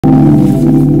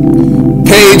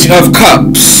Page of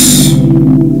Cups.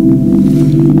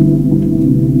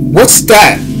 What's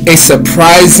that? A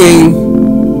surprising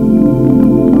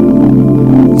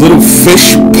little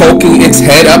fish poking its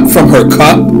head up from her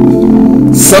cup?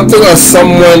 Something or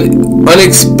someone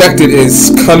unexpected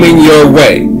is coming your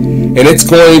way, and it's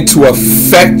going to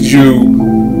affect you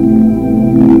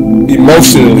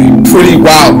emotionally pretty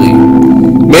wildly.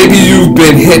 Maybe you've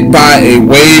been hit by a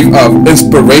wave of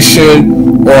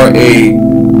inspiration,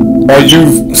 or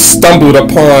you've stumbled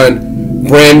upon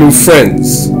brand new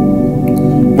friends.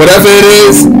 Whatever it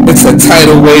is, it's a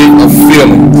tidal wave of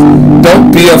feelings.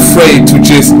 Don't be afraid to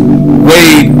just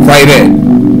wade right in.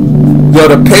 Yo,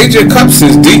 the Page of Cups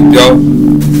is deep, yo.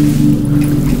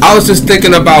 I was just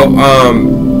thinking about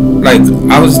like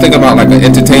an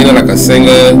entertainer, like a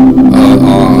singer,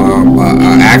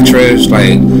 an actress.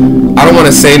 Like, I don't want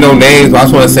to say no names, but I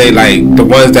just want to say like the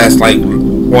ones that's like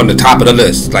on the top of the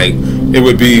list. Like, it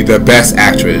would be the best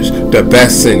actress, the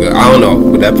best singer. I don't know.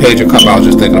 With that Page of Cups, I was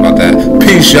just thinking about that.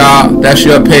 Peace, y'all. That's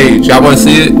your page. Y'all want to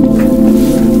see it?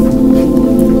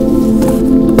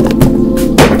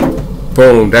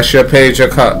 Boom. That's your Page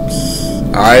of Cups.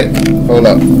 Alright? Hold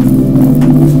up.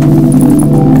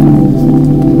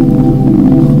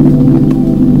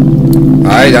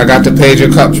 Alright, I got the Page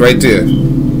of Cups right there.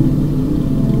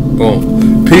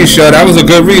 Boom. Peace, y'all. That was a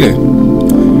good reading.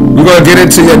 We're going to get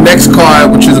into your next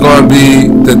card, which is going to be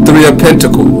the Three of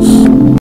Pentacles.